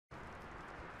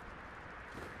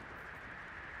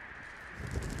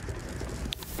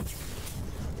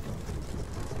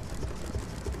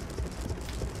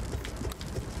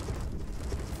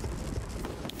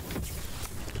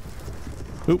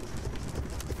Oop.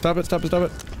 Stop it, stop it, stop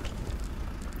it.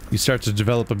 You start to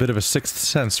develop a bit of a sixth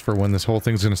sense for when this whole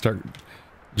thing's gonna start...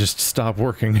 just stop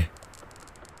working.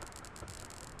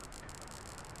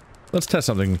 Let's test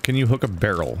something. Can you hook a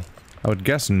barrel? I would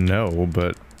guess no,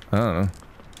 but... I don't know.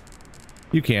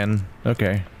 You can.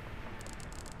 Okay.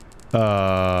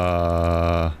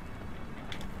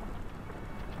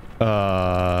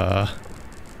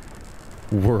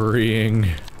 Worrying.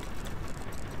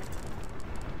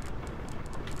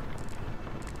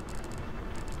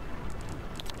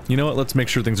 You know what? Let's make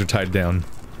sure things are tied down.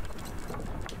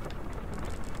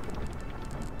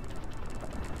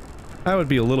 I would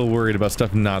be a little worried about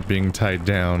stuff not being tied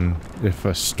down if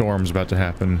a storm's about to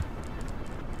happen.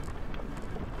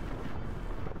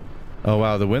 Oh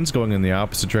wow, the wind's going in the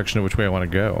opposite direction of which way I want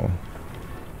to go.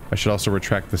 I should also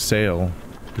retract the sail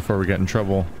before we get in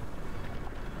trouble.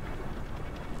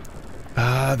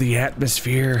 Ah, the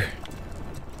atmosphere.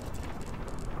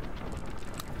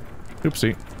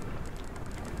 Oopsie.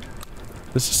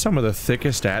 This is some of the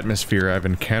thickest atmosphere I've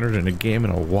encountered in a game in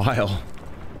a while.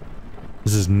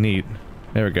 This is neat.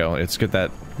 There we go. Let's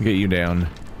get you down.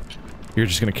 You're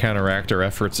just gonna counteract our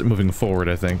efforts at moving forward,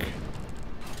 I think.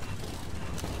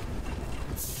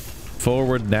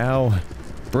 Forward now.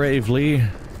 Bravely.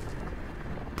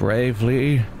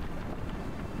 Bravely.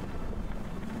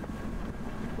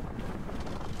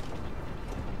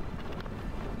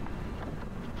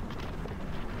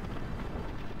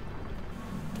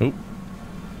 Oop.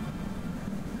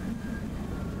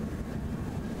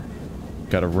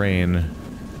 Gotta rain.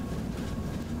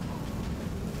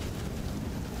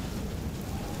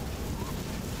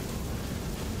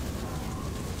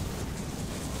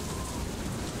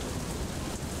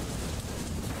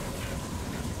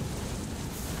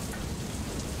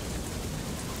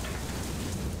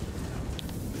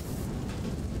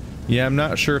 Yeah, I'm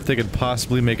not sure if they could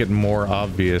possibly make it more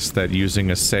obvious that using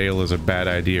a sail is a bad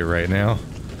idea right now.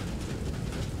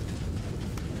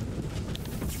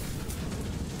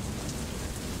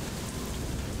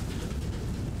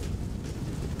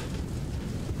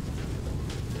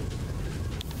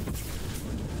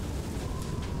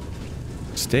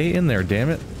 Stay in there, damn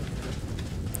it.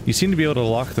 You seem to be able to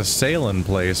lock the sail in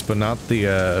place, but not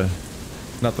the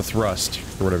thrust,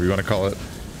 or whatever you want to call it.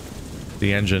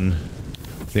 The engine.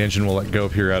 The engine will let go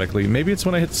periodically. Maybe it's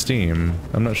when I hit steam.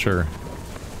 I'm not sure.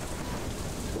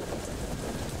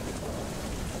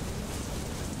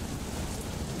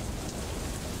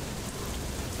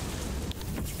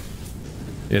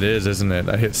 It is, isn't it?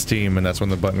 I hit steam and that's when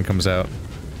the button comes out.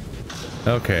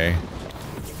 Okay.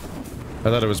 I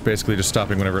thought it was basically just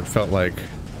stopping whenever it felt like.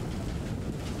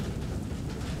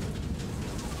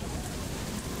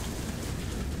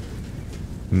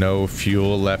 No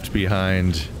fuel left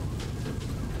behind.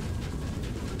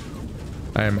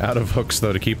 I am out of hooks,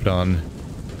 though, to keep it on.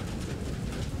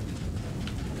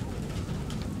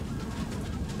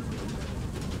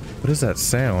 What is that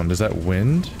sound? Is that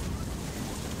wind?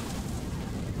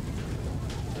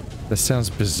 That sounds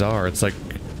bizarre. It's like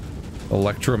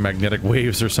electromagnetic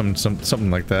waves or something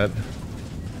like that.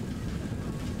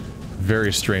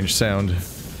 Very strange sound.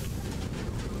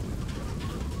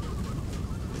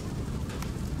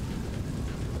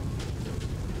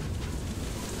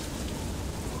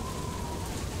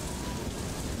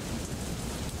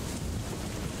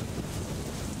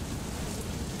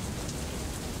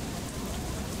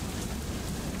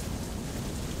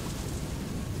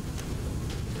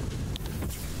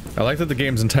 I like that the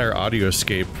game's entire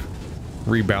audioscape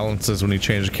rebalances when you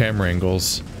change the camera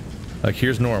angles. Like,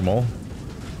 here's normal.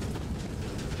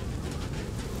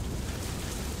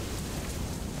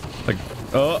 Like,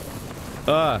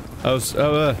 I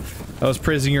was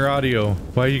praising your audio.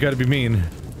 Why you gotta be mean?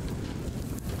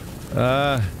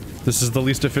 This is the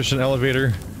least efficient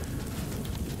elevator.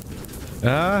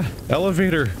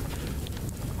 Elevator!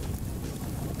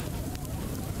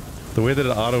 The way that it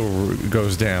auto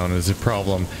goes down is a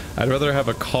problem. I'd rather have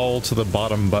a call to the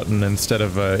bottom button instead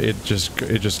of it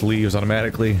just leaves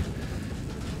automatically.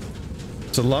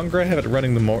 So the longer I have it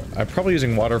running, the more I'm probably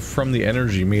using water from the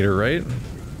energy meter, right?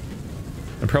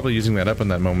 I'm probably using that up in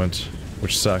that moment,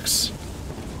 which sucks.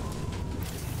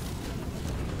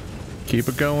 Keep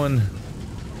it going.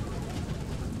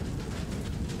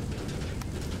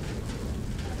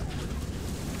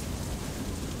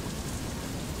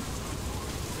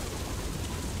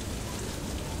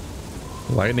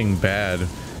 Lightning bad.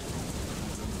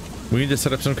 We need to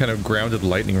set up some kind of grounded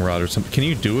lightning rod or something. Can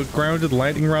you do a grounded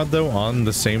lightning rod, though, on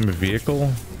the same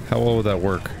vehicle? How well would that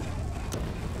work?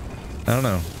 I don't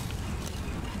know.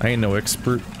 I ain't no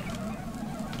expert.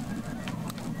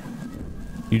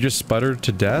 You just sputtered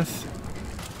to death?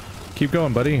 Keep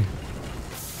going, buddy.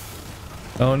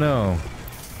 Oh no.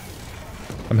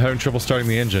 I'm having trouble starting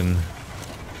the engine.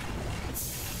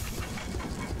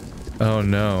 Oh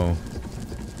no.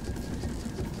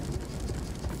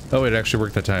 Oh, it actually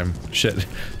worked that time. Shit.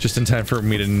 Just in time for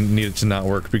me to need it to not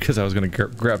work because I was gonna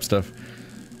grab stuff.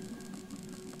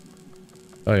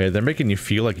 Oh yeah, they're making you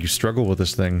feel like you struggle with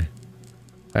this thing.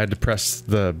 I had to press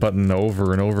the button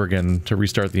over and over again to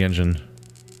restart the engine.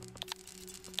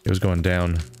 It was going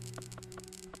down.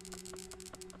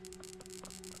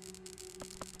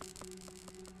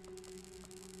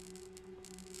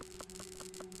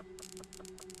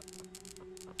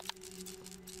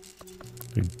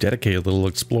 You dedicated little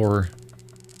explorer.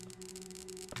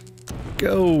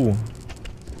 Go!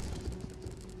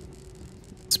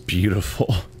 It's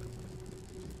beautiful.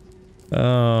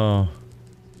 Oh.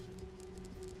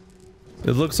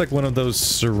 It looks like one of those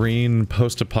serene,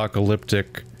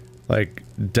 post-apocalyptic, like,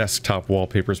 desktop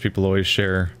wallpapers people always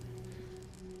share.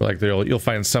 Like, you'll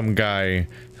find some guy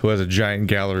who has a giant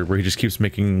gallery where he just keeps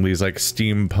making these, like,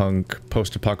 steampunk,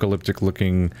 post-apocalyptic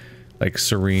looking, like,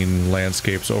 serene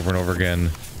landscapes over and over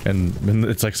again. And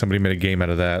it's like somebody made a game out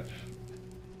of that.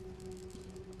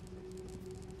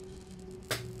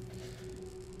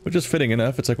 Which is fitting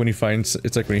enough. It's like when you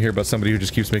hear about somebody who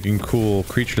just keeps making cool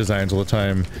creature designs all the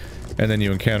time, and then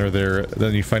you encounter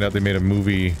then you find out they made a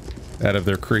movie out of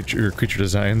their creature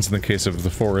designs in the case of The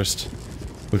Forest,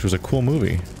 which was a cool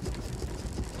movie.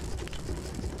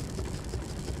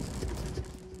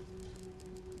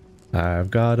 I've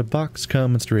got a box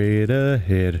coming straight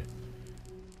ahead.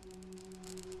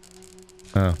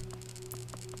 Oh.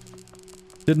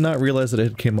 Did not realize that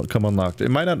it had come unlocked. It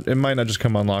might not just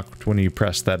come unlocked when you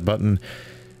press that button.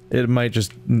 It might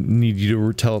just need you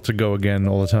to tell it to go again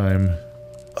all the time.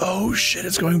 Oh shit,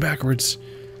 it's going backwards.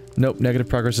 Nope, negative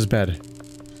progress is bad.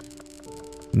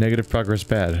 Negative progress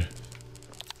bad.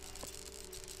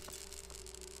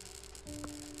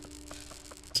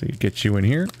 So you get you in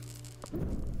here.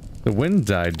 The wind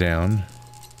died down.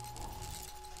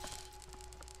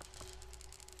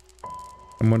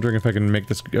 I'm wondering if I can make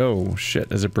this go. Oh,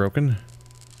 shit. Is it broken?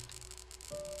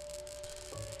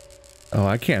 Oh,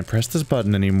 I can't press this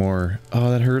button anymore.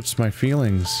 Oh, that hurts my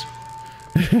feelings.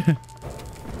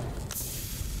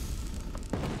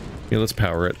 Yeah, let's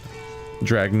power it.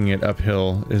 Dragging it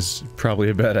uphill is probably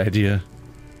a bad idea.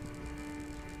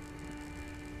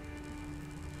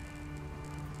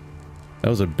 That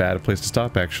was a bad place to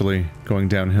stop, actually, going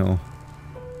downhill.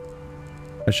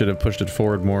 I should have pushed it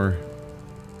forward more.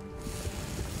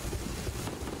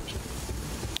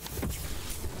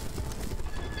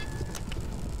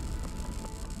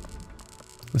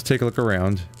 Let's take a look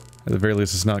around. At the very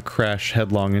least, let's not crash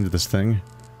headlong into this thing.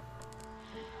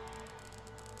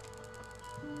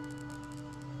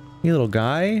 You little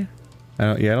guy?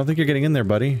 I don't think you're getting in there,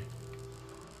 buddy.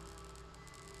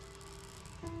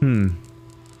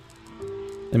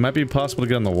 It might be possible to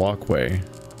get on the walkway.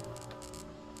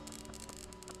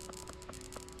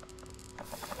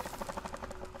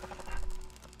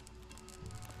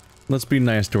 Let's be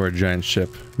nice to our giant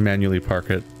ship. Manually park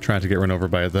it. Try not to get run over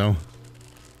by it, though.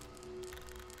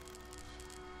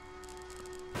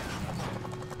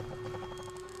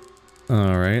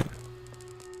 Alright.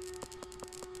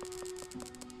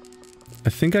 I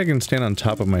think I can stand on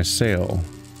top of my sail.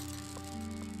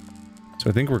 So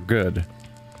I think we're good.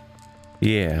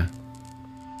 Yeah.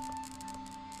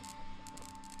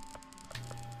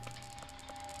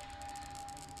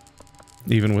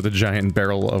 Even with a giant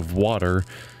barrel of water,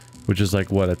 which is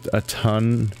like what, a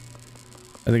ton?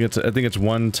 I think it's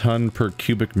 1 ton per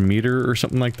cubic meter or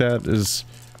something like that is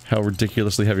how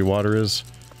ridiculously heavy water is.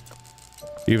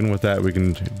 Even with that, we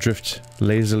can drift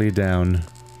lazily down.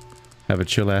 Have a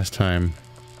chill ass time.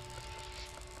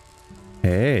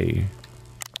 Hey.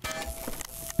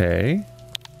 Hey.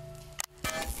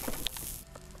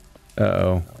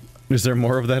 Uh-oh. Is there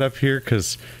more of that up here?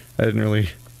 Because I didn't really...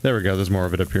 There we go, there's more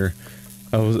of it up here.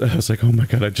 I was like, oh my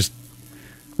god, I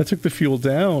took the fuel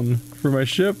down for my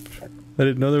ship. I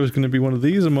didn't know there was going to be one of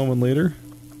these a moment later.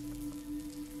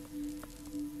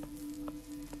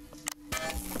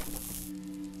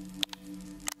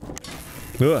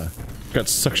 Ugh. Got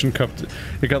suction cupped.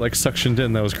 It got like suctioned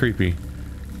in, that was creepy.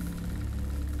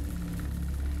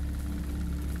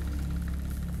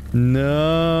 No.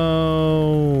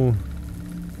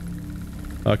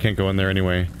 Oh, I can't go in there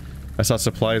anyway. I saw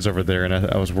supplies over there and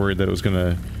I was worried that it was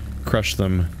gonna crush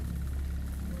them.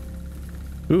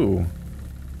 Ooh.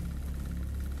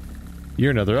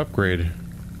 You're another upgrade.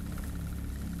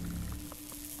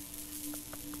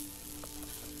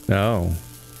 Oh.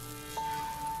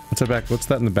 What's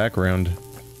that in the background?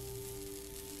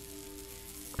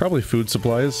 Probably food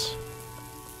supplies.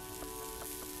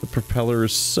 The propeller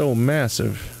is so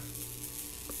massive.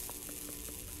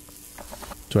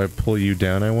 Do I pull you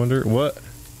down, I wonder? What?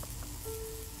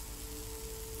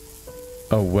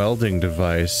 A welding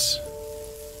device.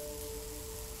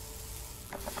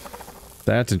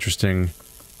 That's interesting.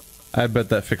 I bet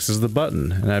that fixes the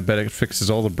button, and I bet it fixes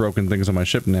all the broken things on my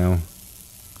ship now.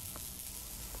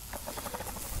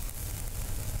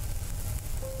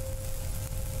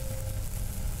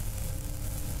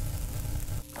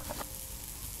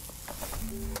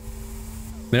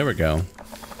 There we go.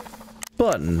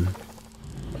 Button.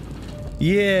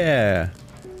 Yeah!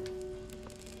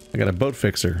 I got a boat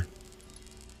fixer.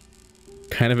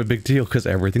 Kind of a big deal, because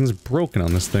everything's broken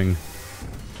on this thing.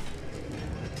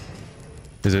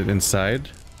 Is it inside?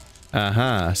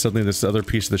 Aha, suddenly this other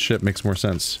piece of the ship makes more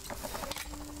sense.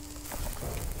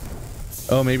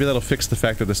 Oh, maybe that'll fix the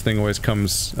fact that this thing always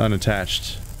comes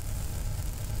unattached.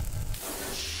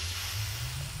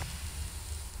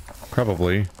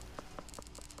 Probably.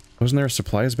 Wasn't there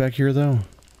supplies back here, though?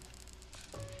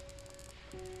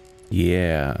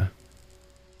 Yeah.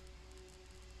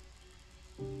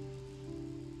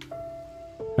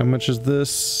 How much is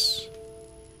this?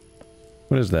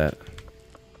 What is that?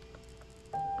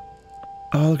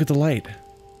 Oh, look at the light.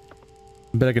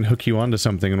 I bet I can hook you onto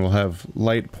something and we'll have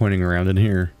light pointing around in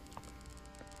here.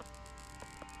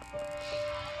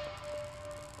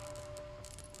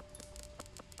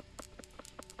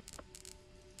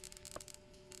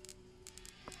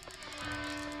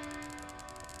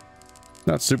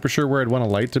 Not super sure where I'd want a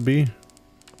light to be.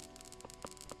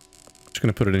 Just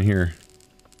gonna put it in here.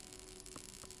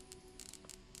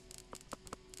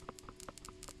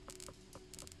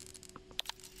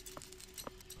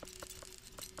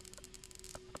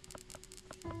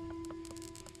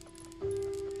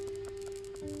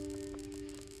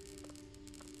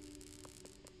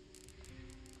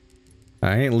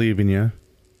 I ain't leaving you.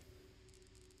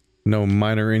 No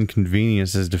minor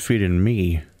inconvenience has defeated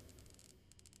me.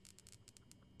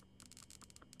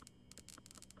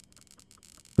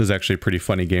 This is actually a pretty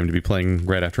funny game to be playing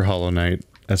right after Hollow Knight,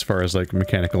 as far as, like,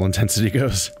 mechanical intensity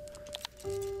goes.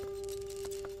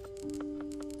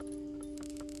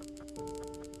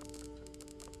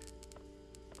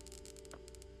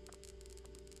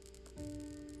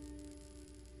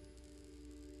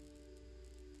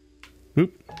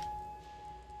 Oop.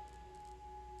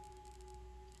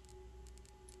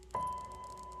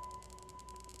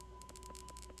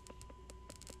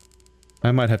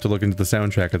 I might have to look into the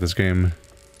soundtrack of this game.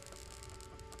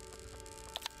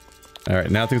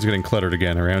 Alright, now things are getting cluttered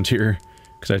again around here,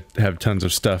 because I have tons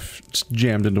of stuff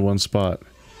jammed into one spot.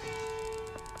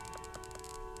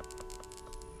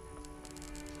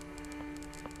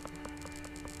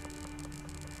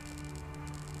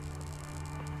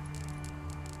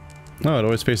 Oh, it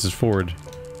always faces forward.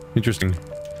 Interesting.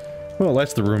 Well,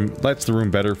 lights the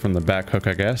room better from the back hook,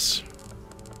 I guess.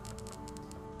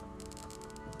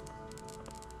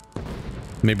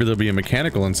 Maybe there'll be a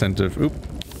mechanical incentive. Oop.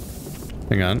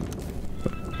 Hang on.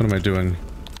 What am I doing?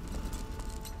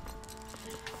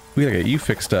 We gotta get you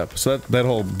fixed up. So that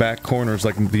whole back corner is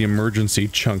like the emergency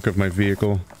chunk of my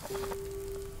vehicle.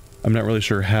 I'm not really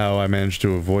sure how I managed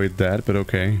to avoid that, but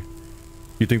okay.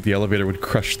 You'd think the elevator would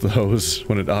crush the hose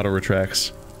when it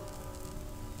auto-retracts.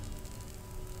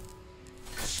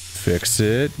 Fix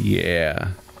it?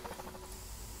 Yeah.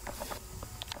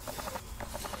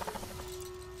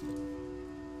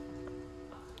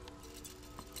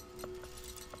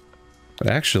 But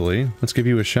actually, let's give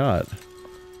you a shot.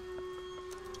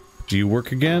 Do you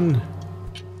work again?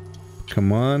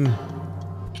 Come on.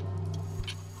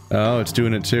 Oh, it's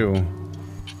doing it too.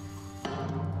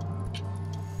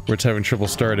 We're having trouble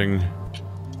starting.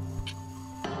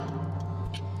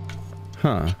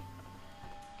 Huh.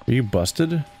 Are you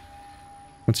busted?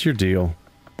 What's your deal?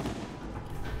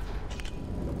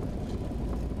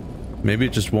 Maybe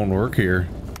it just won't work here.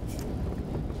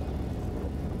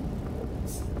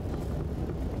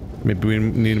 Maybe we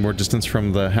need more distance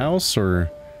from the house, or...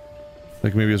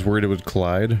 like maybe I was worried it would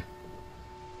collide.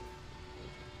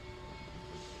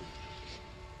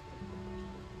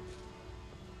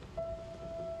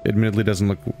 Admittedly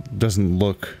doesn't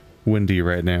look windy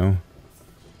right now.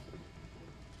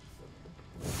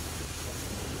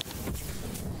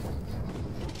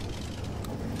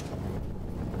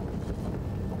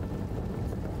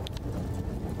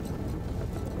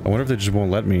 I wonder if they just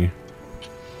won't let me.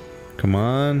 Come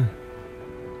on.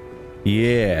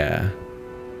 Yeah.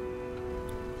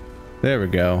 There we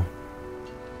go.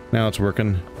 Now it's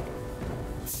working.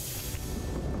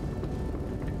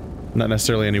 Not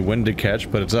necessarily any wind to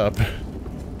catch, but it's up.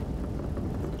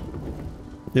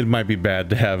 It might be bad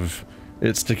to have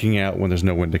it sticking out when there's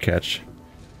no wind to catch.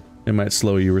 It might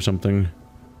slow you or something.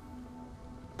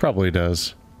 Probably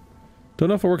does. Don't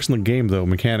know if it works in the game, though,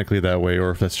 mechanically that way, or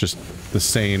if that's just the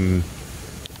same...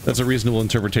 That's a reasonable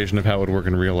interpretation of how it would work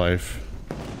in real life.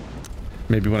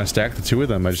 Maybe when I stack the two of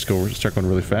them, I just start going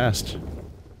really fast.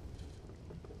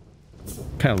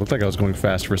 Kinda looked like I was going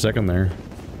fast for a second there.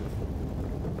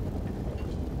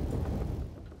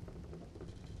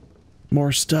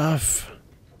 More stuff!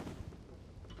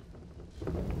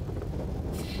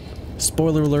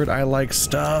 Spoiler alert, I like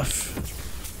stuff!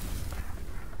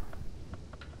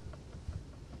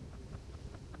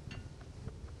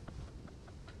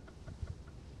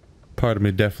 Part of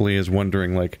me definitely is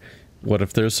wondering, like, what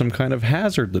if there's some kind of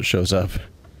hazard that shows up?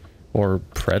 Or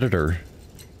predator?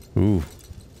 Ooh.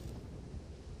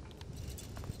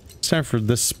 It's time for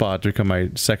this spot to become my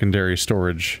secondary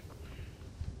storage.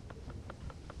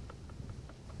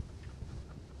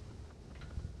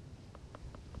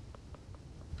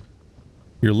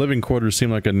 Your living quarters seem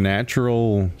like a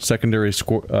natural secondary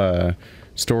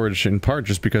storage, in part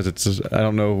just because it's... I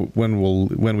don't know when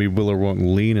we will or won't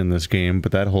lean in this game,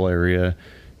 but that whole area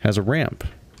has a ramp.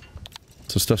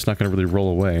 So stuff's not going to really roll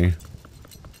away.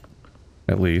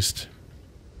 At least.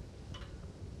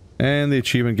 And the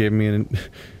achievement gave me an...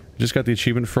 I just got the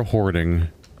achievement for hoarding.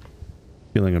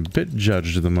 Feeling a bit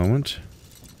judged at the moment.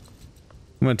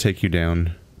 I'm going to take you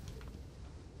down.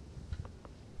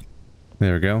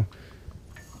 There we go.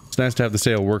 It's nice to have the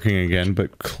sail working again,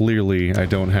 but clearly I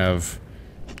don't have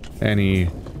any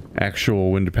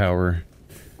actual wind power.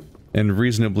 And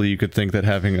reasonably you could think that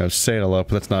having a sail up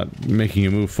that's not making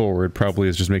you move forward probably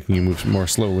is just making you move more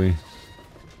slowly.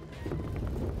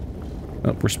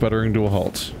 Oh, we're sputtering to a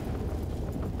halt.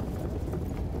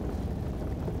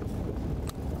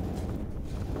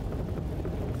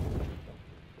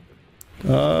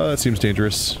 That seems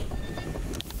dangerous.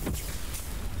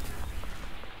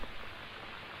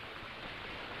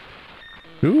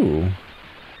 Ooh.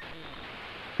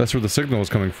 That's where the signal was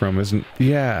coming from, isn't...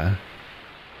 Yeah.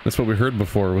 That's what we heard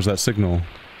before, was that signal.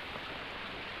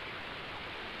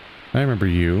 I remember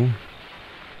you.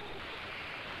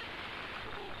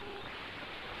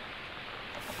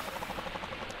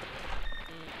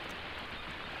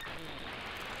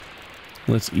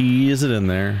 Let's ease it in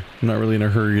there. I'm not really in a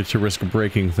hurry to risk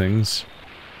breaking things.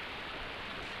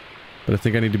 But I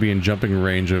think I need to be in jumping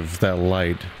range of that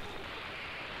light.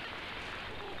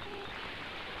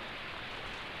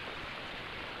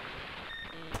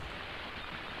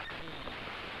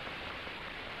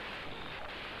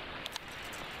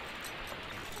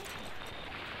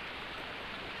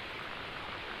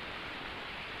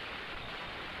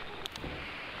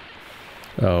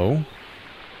 Oh.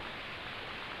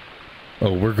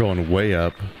 Oh, we're going way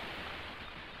up.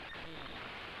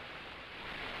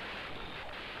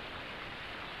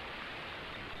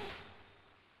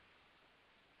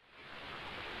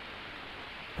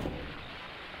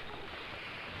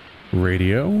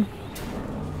 Radio?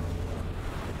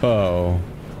 Oh.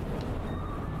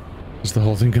 Is the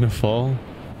whole thing gonna fall?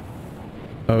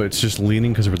 Oh, it's just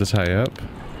leaning because we're this high up?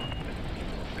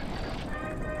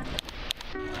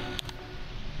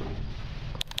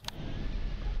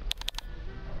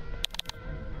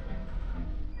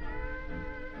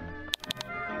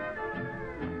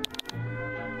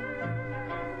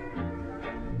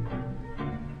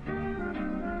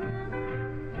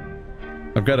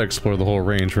 I've got to explore the whole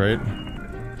range, right?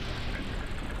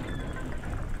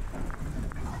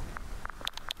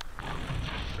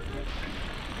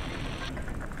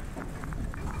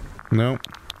 Nope.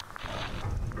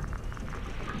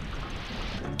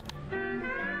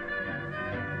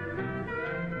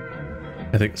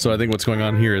 I think what's going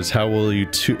on here is how well you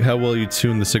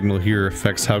tune the signal here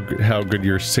affects how good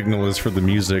your signal is for the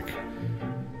music.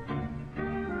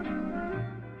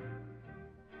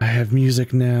 I have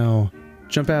music now.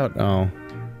 Jump out. Oh.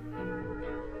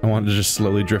 I wanted to just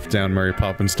slowly drift down Mary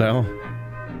Poppins style.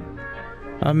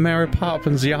 I'm Mary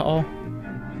Poppins, y'all.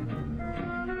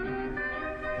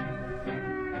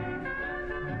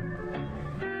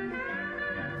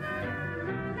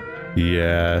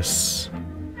 Yes.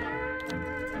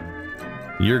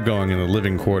 You're going in the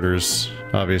living quarters,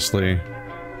 obviously.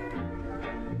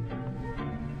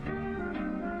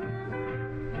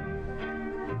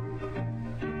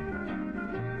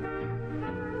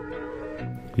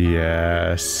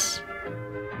 Yes.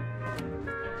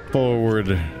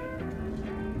 Forward.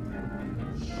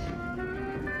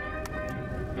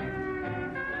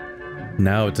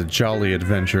 Now it's a jolly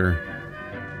adventure.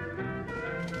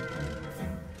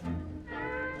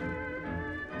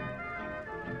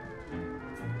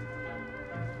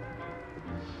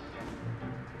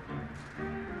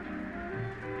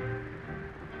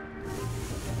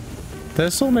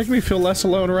 This'll make me feel less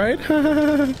alone, right?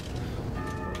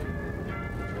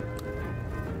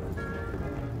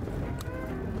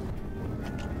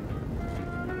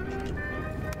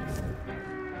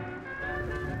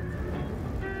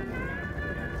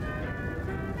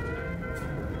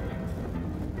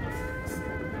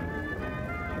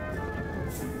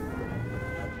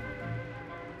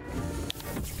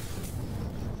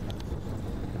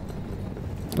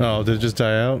 Oh, did it just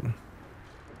die out?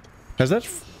 Has that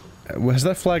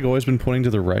flag always been pointing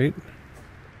to the right?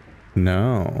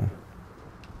 No.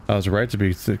 I was right to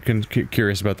be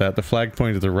curious about that. The flag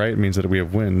pointing to the right means that we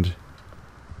have wind.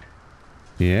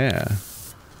 Yeah.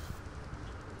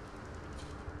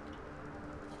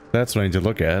 That's what I need to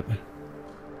look at.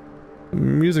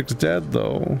 Music's dead,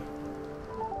 though.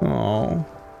 Aww.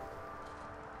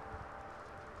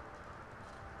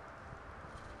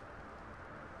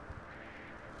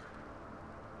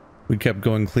 We kept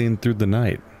going clean through the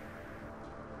night.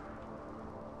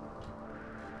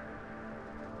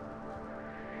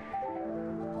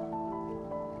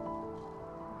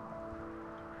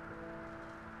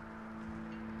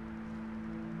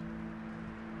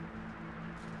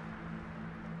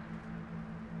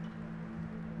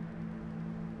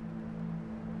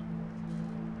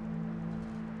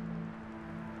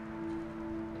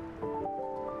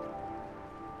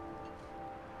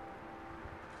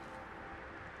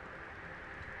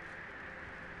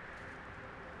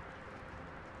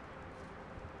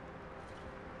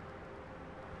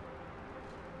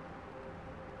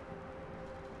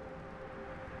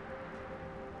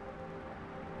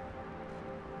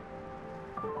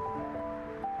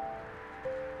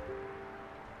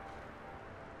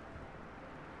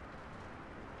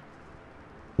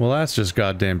 Well, that's just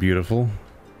goddamn beautiful.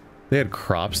 They had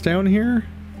crops down here?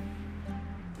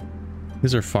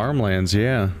 These are farmlands,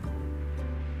 yeah.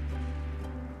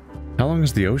 How long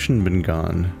has the ocean been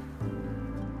gone?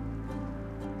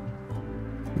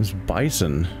 There's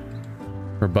bison.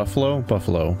 Or buffalo?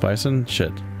 Buffalo. Bison?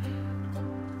 Shit.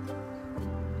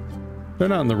 They're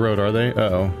not on the road, are they?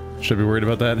 Uh-oh. Should I be worried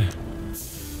about that?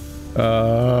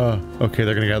 Okay,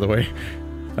 they're gonna get out of the way.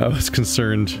 I was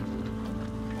concerned.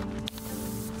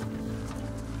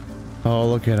 Oh,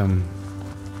 look at him.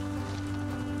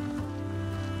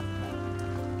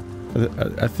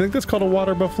 I think that's called a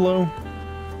water buffalo.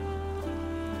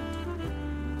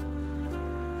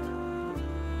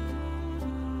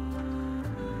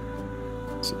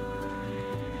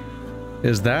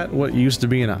 Is that what used to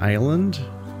be an island?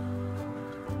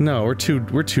 No, we're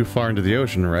too far into the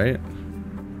ocean, right?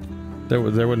 That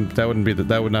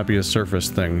would not be a surface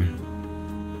thing.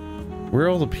 Where are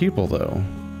all the people though?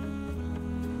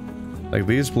 Like,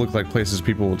 these look like places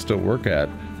people would still work at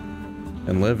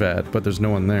and live at, but there's no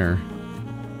one there.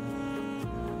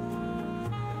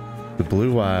 The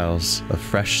Blue Isles, a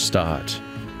fresh start.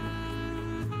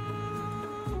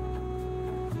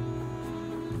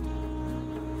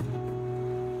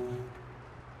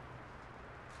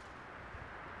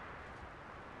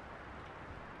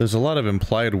 There's a lot of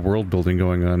implied world building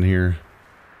going on here.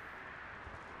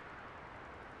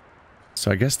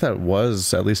 So I guess that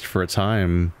was, at least for a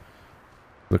time,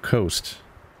 the coast,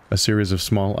 a series of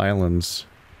small islands.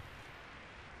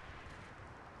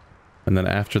 And then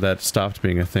after that stopped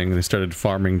being a thing, they started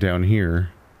farming down here.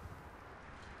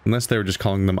 Unless they were just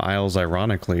calling them isles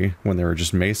ironically, when they were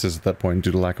just mesas at that point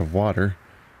due to lack of water.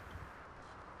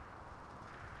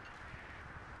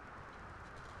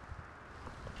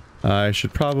 I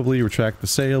should probably retract the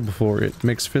sail before it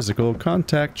makes physical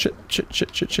contact. Shit.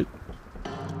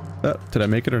 Oh, did I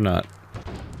make it or not?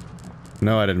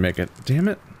 No, I didn't make it. Damn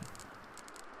it.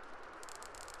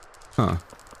 Huh.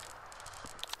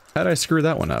 How'd I screw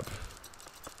that one up?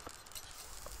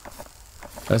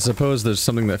 I suppose there's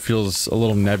something that feels a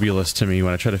little nebulous to me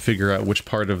when I try to figure out which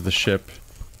part of the ship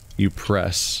you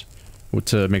press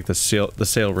to make the sail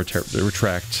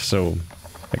retract, so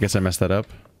I guess I messed that up.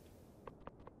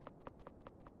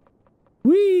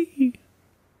 Whee!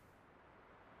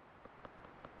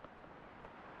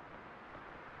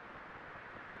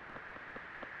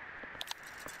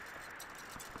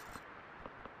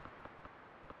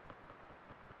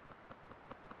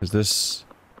 Is this...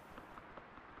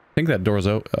 I think that door's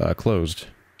closed.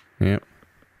 Yep.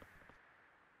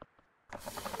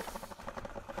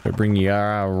 I bring you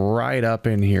right up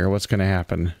in here. What's gonna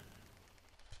happen?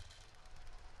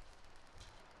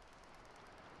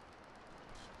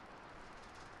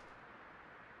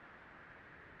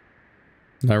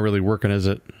 Not really working, is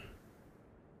it?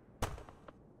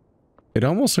 It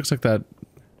almost looks like that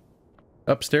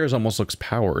upstairs almost looks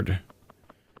powered.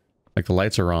 Like the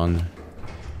lights are on.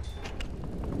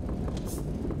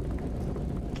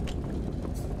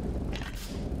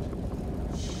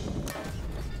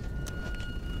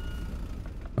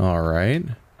 Alright.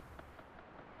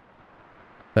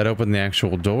 That opened the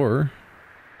actual door.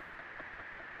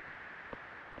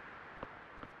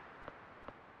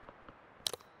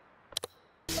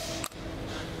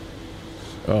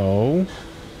 Oh.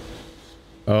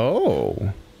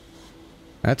 Oh.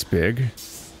 That's big.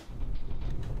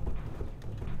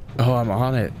 Oh, I'm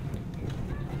on it.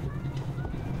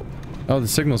 Oh, the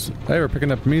signals. Hey, we're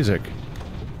picking up music.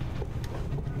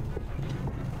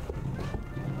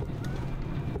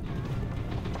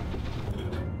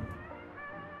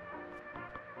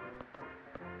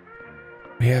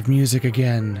 We have music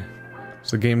again.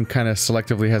 So the game kind of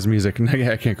selectively has music.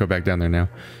 Yeah, I can't go back down there now.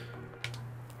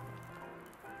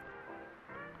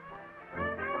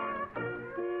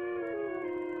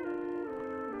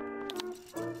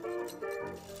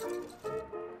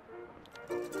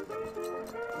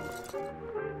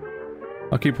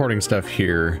 I'll keep hoarding stuff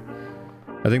here.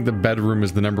 I think the bedroom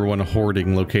is the #1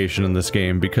 hoarding location in this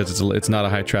game because it's not a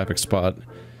high traffic spot.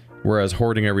 Whereas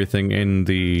hoarding everything in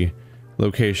the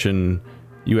location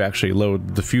you actually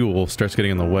load the fuel starts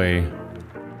getting in the way.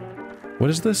 What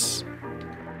is this?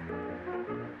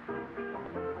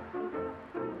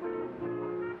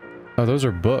 Oh, those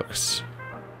are books.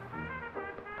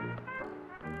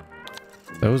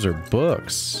 Those are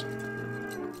books.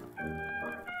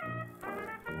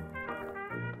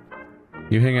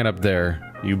 You hang it up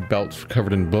there, you belt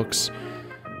covered in books.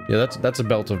 Yeah, that's a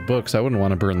belt of books. I wouldn't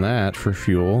want to burn that for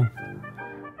fuel.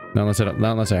 Not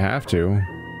unless I have to.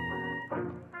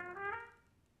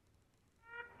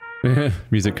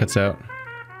 Music cuts out.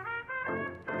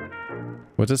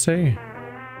 What's it say?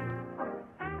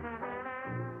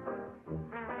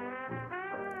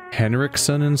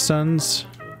 Henriksen and Sons?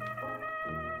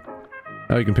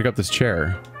 Oh, you can pick up this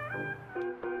chair.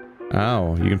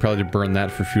 Oh, you can probably burn that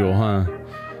for fuel, huh?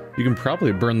 You can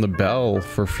probably burn the bell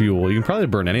for fuel. You can probably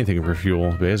burn anything for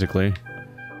fuel, basically.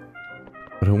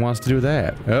 But who wants to do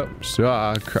that? Oh,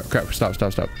 crap,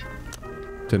 stop.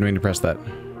 Didn't mean to press that.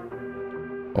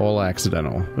 All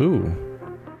accidental. Ooh.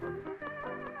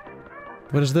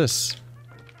 What is this?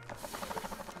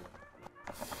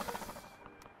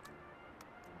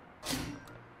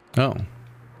 Oh.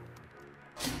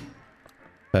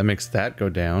 That makes that go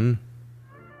down.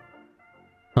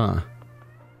 Huh.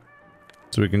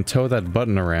 So we can tow that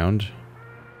button around.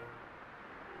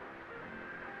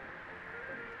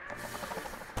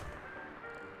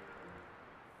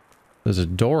 There's a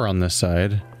door on this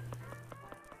side.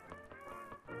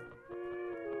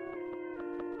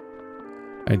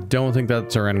 I don't think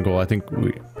that's our end goal. I think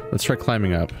let's try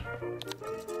climbing up.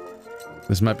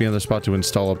 This might be another spot to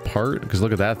install a part, because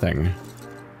look at that thing.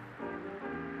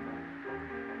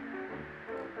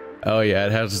 Oh yeah,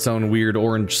 it has its own weird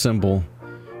orange symbol.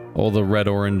 All the red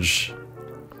orange.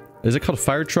 Is it called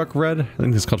fire truck red? I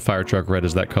think it's called fire truck red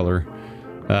is that color.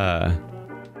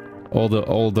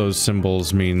 All those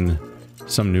symbols mean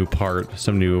some new part,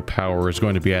 some new power is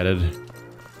going to be added.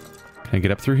 Can I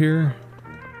get up through here?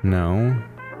 No.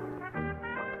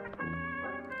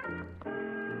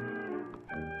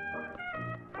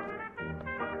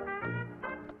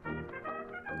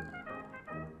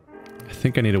 I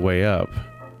think I need a way up.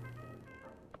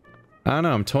 I don't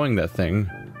know, I'm towing that thing.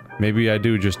 Maybe I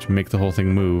do just make the whole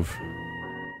thing move.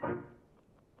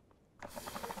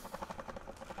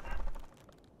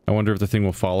 I wonder if the thing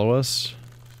will follow us.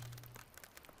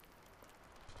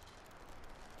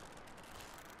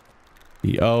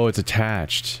 Oh, it's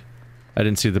attached. I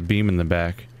didn't see the beam in the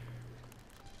back.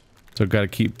 So I've got to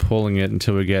keep pulling it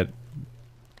until we get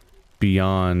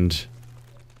beyond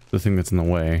the thing that's in the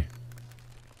way.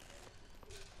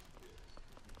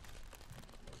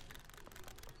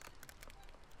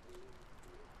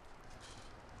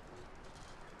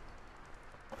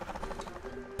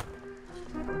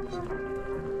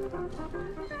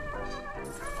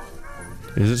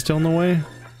 Is it still in the way?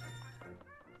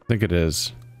 I think it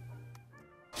is.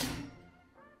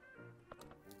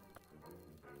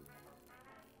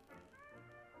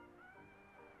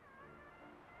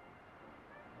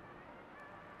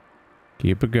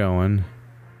 Keep it going.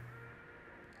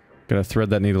 Gotta thread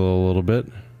that needle a little bit.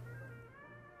 Is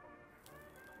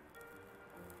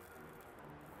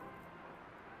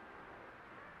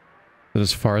that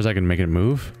as far as I can make it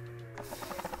move?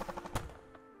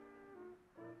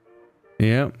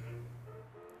 Yep.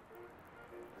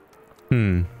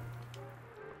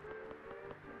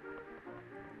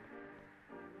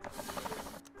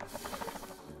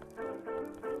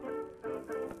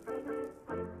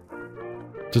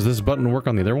 Does this button work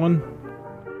on the other one?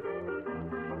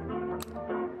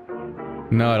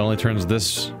 No, it only turns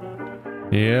this.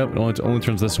 Yep, it only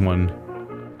turns this one.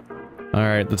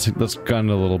 Alright, let's gun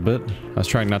a little bit. I was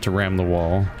trying not to ram the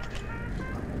wall.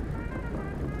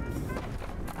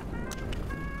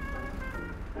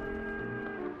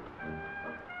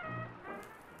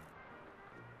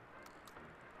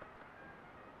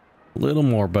 A little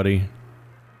more, buddy.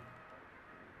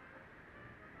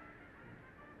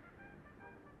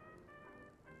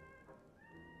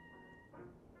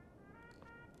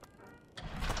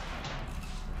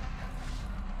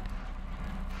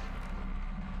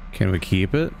 Can we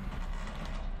keep it?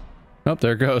 Oh,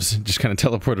 there it goes. Just kind of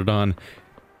teleported on.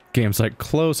 Game's like,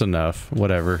 close enough.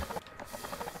 Whatever.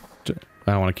 I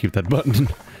don't want to keep that button.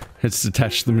 It's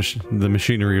attached to the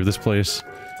machinery of this place.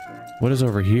 What is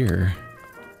over here?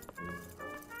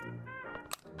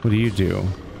 What do you do?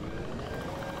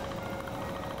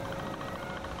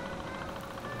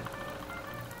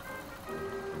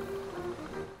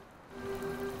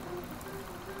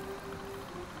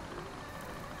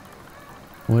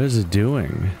 What is it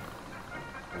doing?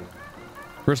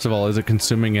 First of all, is it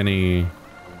consuming any...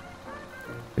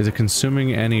 Is it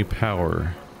consuming any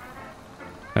power?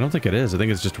 I don't think it is. I think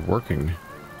it's just working.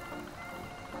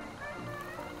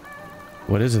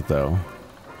 What is it, though?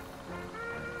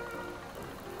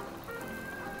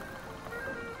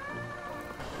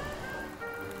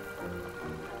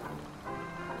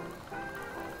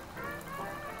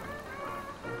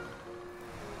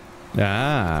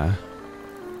 Ah.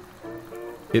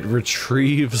 It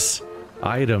retrieves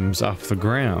items off the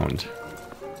ground.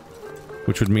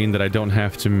 Which would mean that I don't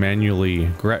have to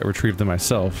manually retrieve them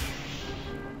myself.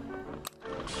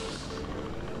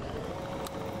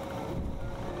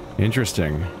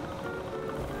 Interesting.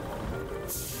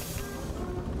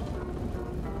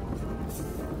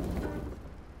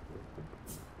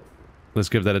 Let's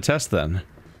give that a test then.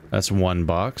 That's one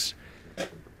box.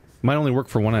 Might only work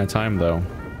for one at a time though.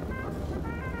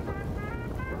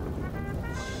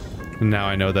 Now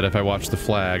I know that if I watch the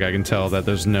flag, I can tell that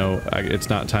there's no... it's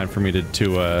not time for me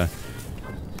to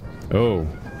Oh.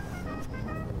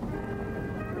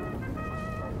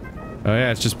 Oh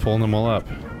yeah, it's just pulling them all up.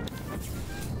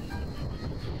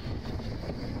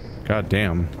 God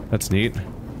damn, that's neat.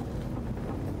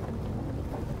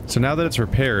 So now that it's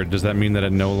repaired, does that mean that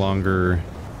it no longer...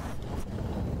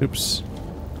 Oops.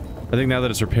 I think now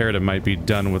that it's repaired, it might be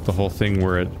done with the whole thing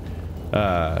where it...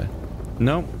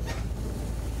 Nope.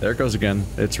 There it goes again.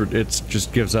 It's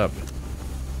just gives up.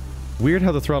 Weird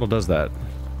how the throttle does that.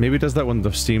 Maybe it does that when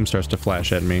the steam starts to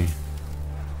flash at me.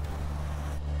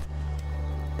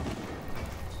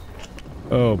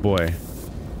 Oh boy.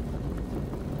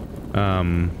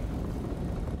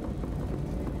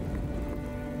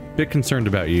 Bit concerned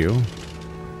about you.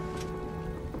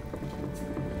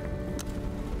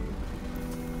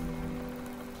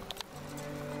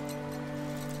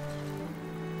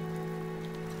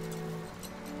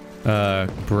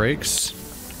 Brakes.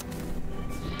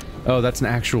 Oh, that's an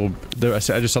actual... I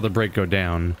just saw the brake go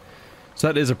down. So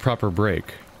that is a proper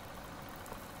brake.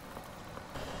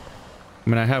 I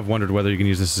mean, I have wondered whether you can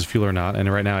use this as fuel or not,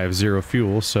 and right now I have 0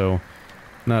 fuel, so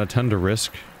not a ton to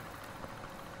risk.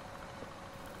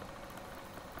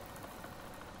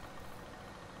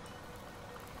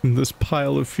 This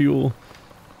pile of fuel.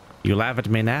 You laugh at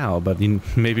me now, but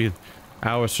maybe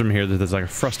hours from here there's like a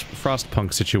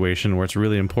frostpunk situation where it's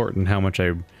really important how much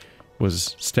I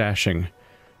was stashing.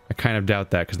 I kind of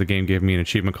doubt that because the game gave me an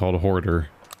achievement called Hoarder,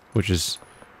 which is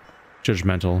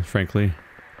judgmental, frankly.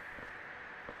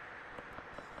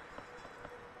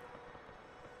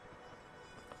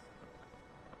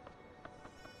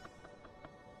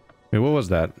 Wait, what was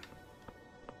that?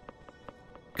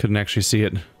 Couldn't actually see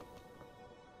it.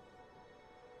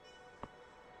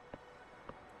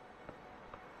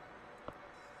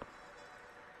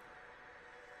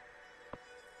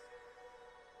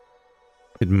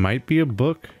 It might be a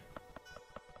book.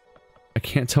 I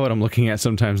can't tell what I'm looking at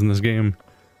sometimes in this game.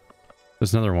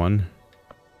 There's another one.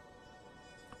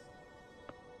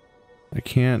 I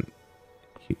can't...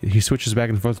 He switches back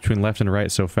and forth between left and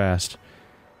right so fast.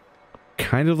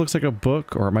 Kind of looks like a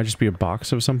book, or it might just be a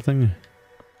box of something.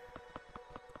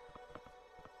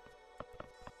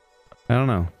 I don't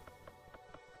know.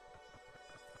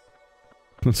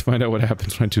 Let's find out what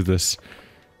happens when I do this.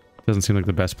 Doesn't seem like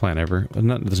the best plan ever.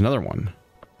 There's another one.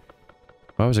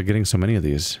 Why was I getting so many of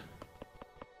these?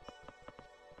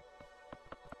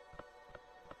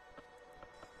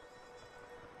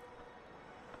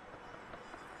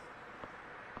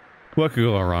 What could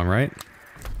go wrong, right?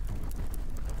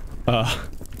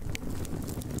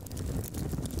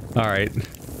 Alright.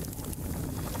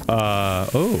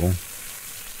 Oh.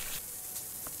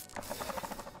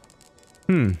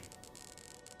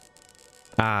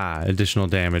 Ah, additional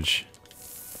damage.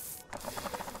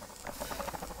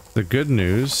 The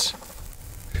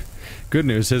good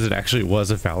news is it actually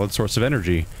was a valid source of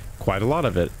energy. Quite a lot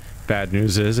of it. Bad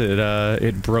news is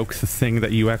it broke the thing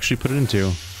that you actually put it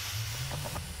into.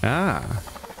 Ah.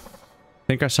 I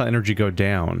think I saw energy go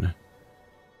down.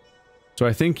 So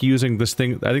I think using this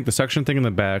thing, I think the suction thing in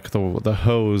the back, the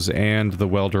hose and the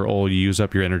welder all use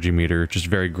up your energy meter, just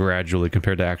very gradually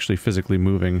compared to actually physically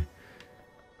moving.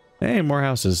 Hey, more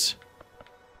houses.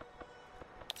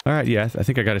 Alright, yeah, I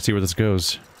think I gotta see where this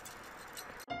goes.